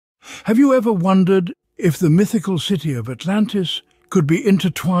Have you ever wondered if the mythical city of Atlantis could be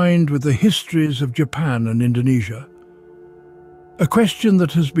intertwined with the histories of Japan and Indonesia? A question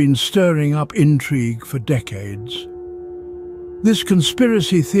that has been stirring up intrigue for decades. This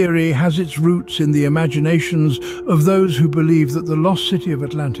conspiracy theory has its roots in the imaginations of those who believe that the lost city of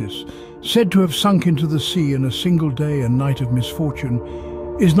Atlantis, said to have sunk into the sea in a single day and night of misfortune,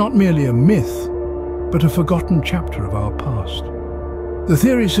 is not merely a myth, but a forgotten chapter of our past. The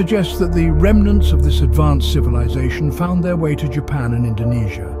theory suggests that the remnants of this advanced civilization found their way to Japan and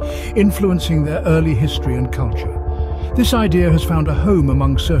Indonesia, influencing their early history and culture. This idea has found a home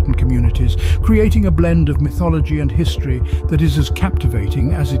among certain communities, creating a blend of mythology and history that is as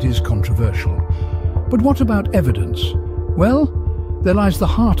captivating as it is controversial. But what about evidence? Well, there lies the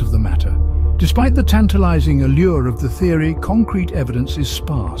heart of the matter. Despite the tantalizing allure of the theory, concrete evidence is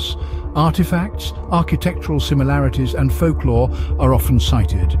sparse. Artifacts, architectural similarities, and folklore are often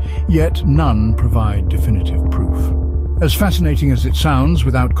cited, yet none provide definitive proof. As fascinating as it sounds,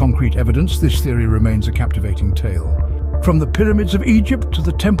 without concrete evidence, this theory remains a captivating tale. From the pyramids of Egypt to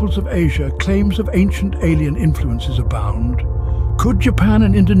the temples of Asia, claims of ancient alien influences abound. Could Japan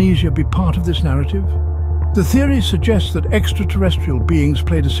and Indonesia be part of this narrative? The theory suggests that extraterrestrial beings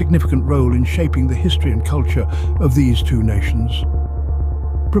played a significant role in shaping the history and culture of these two nations.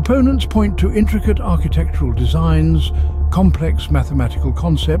 Proponents point to intricate architectural designs, complex mathematical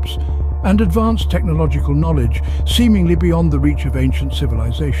concepts, and advanced technological knowledge seemingly beyond the reach of ancient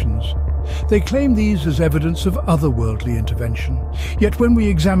civilizations. They claim these as evidence of otherworldly intervention. Yet when we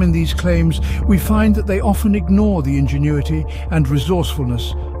examine these claims, we find that they often ignore the ingenuity and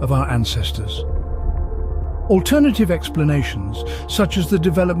resourcefulness of our ancestors. Alternative explanations, such as the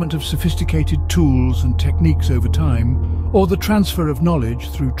development of sophisticated tools and techniques over time, or the transfer of knowledge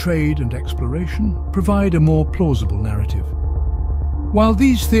through trade and exploration, provide a more plausible narrative. While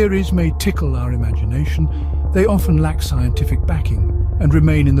these theories may tickle our imagination, they often lack scientific backing and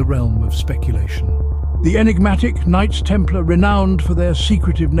remain in the realm of speculation. The enigmatic Knights Templar, renowned for their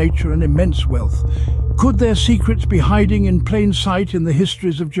secretive nature and immense wealth, could their secrets be hiding in plain sight in the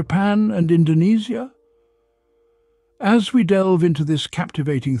histories of Japan and Indonesia? As we delve into this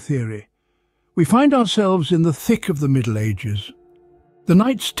captivating theory, we find ourselves in the thick of the Middle Ages. The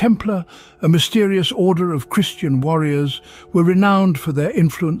Knights Templar, a mysterious order of Christian warriors, were renowned for their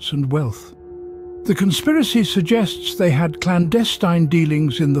influence and wealth. The conspiracy suggests they had clandestine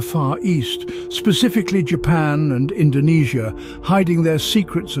dealings in the Far East, specifically Japan and Indonesia, hiding their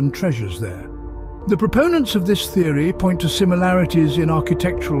secrets and treasures there. The proponents of this theory point to similarities in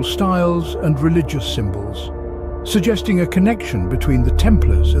architectural styles and religious symbols, suggesting a connection between the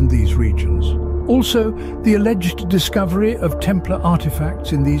Templars and these regions. Also, the alleged discovery of Templar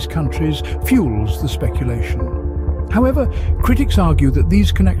artifacts in these countries fuels the speculation. However, critics argue that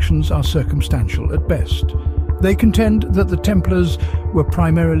these connections are circumstantial at best. They contend that the Templars were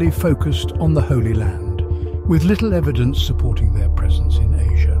primarily focused on the Holy Land, with little evidence supporting their presence in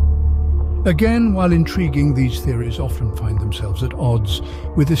Asia. Again, while intriguing, these theories often find themselves at odds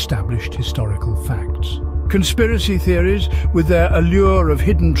with established historical facts. Conspiracy theories, with their allure of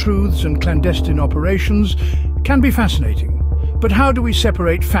hidden truths and clandestine operations, can be fascinating. But how do we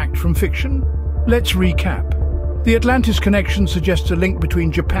separate fact from fiction? Let's recap. The Atlantis connection suggests a link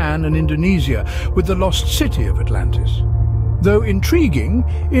between Japan and Indonesia with the lost city of Atlantis. Though intriguing,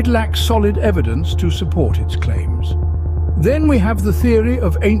 it lacks solid evidence to support its claims. Then we have the theory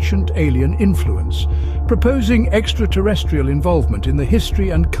of ancient alien influence, proposing extraterrestrial involvement in the history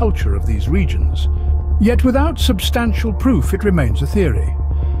and culture of these regions. Yet without substantial proof, it remains a theory.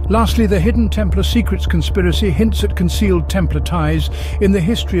 Lastly, the hidden Templar secrets conspiracy hints at concealed Templar ties in the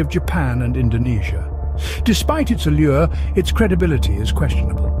history of Japan and Indonesia. Despite its allure, its credibility is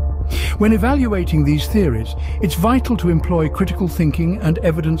questionable. When evaluating these theories, it's vital to employ critical thinking and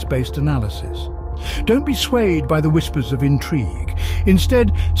evidence-based analysis. Don't be swayed by the whispers of intrigue.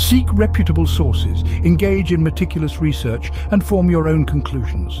 Instead, seek reputable sources, engage in meticulous research, and form your own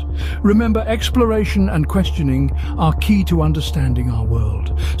conclusions. Remember, exploration and questioning are key to understanding our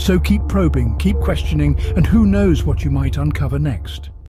world. So keep probing, keep questioning, and who knows what you might uncover next.